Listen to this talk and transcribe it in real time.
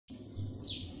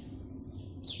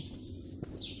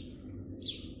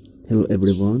Hello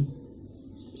everyone.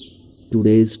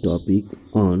 Today's topic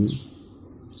on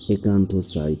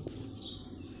acanthocytes.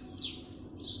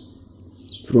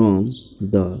 From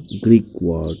the Greek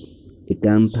word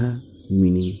acantha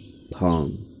meaning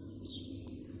thorn,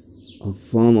 a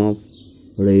form of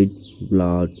red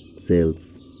blood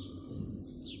cells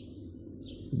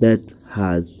that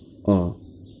has a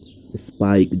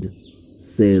spiked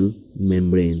cell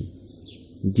membrane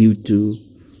due to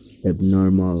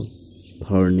abnormal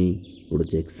thorny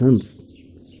projections,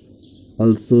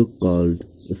 also called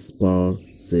spore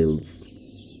cells.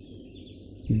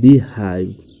 They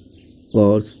have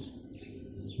coarse,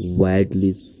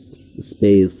 widely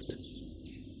spaced,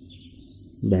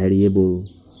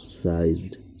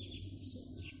 variable-sized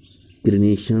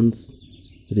crenations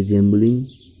resembling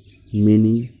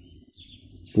many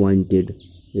pointed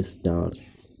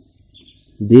stars.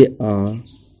 They are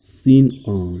seen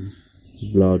on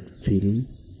blood film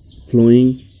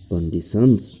flowing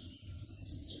conditions,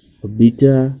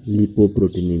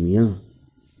 abetalipoproteinemia,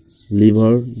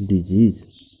 liver disease,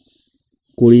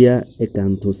 Chorea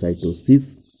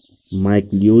acanthocytosis,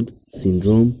 McLeod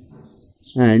syndrome,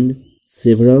 and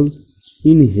several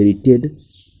inherited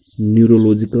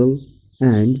neurological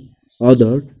and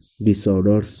other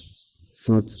disorders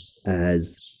such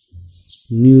as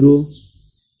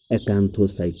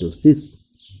Neuroacanthocytosis,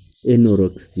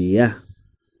 Anorexia,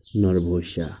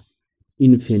 nervosa,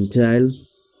 infantile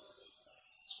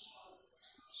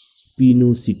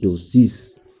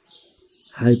Pyknocytosis,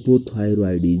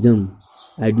 Hypothyroidism,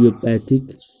 idiopathic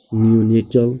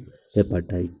neonatal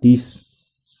hepatitis,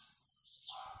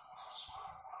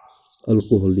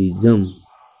 Alcoholism,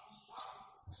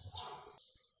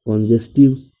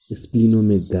 congestive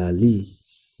splenomegaly,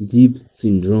 Zieve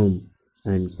syndrome,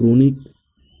 and chronic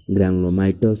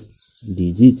granulomatous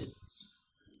disease.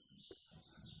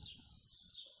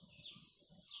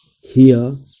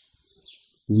 Here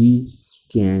we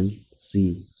can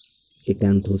see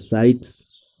acanthocytes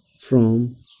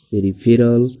from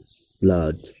peripheral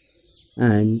blood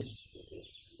and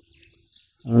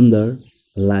under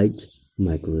light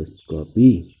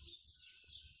microscopy.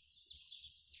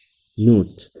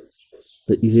 Note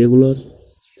the irregular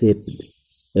shaped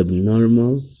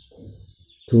abnormal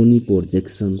thorny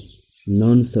projections,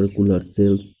 non-circular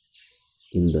cells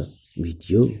in the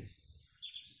video.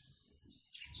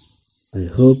 I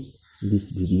hope this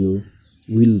video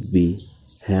will be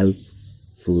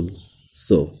helpful.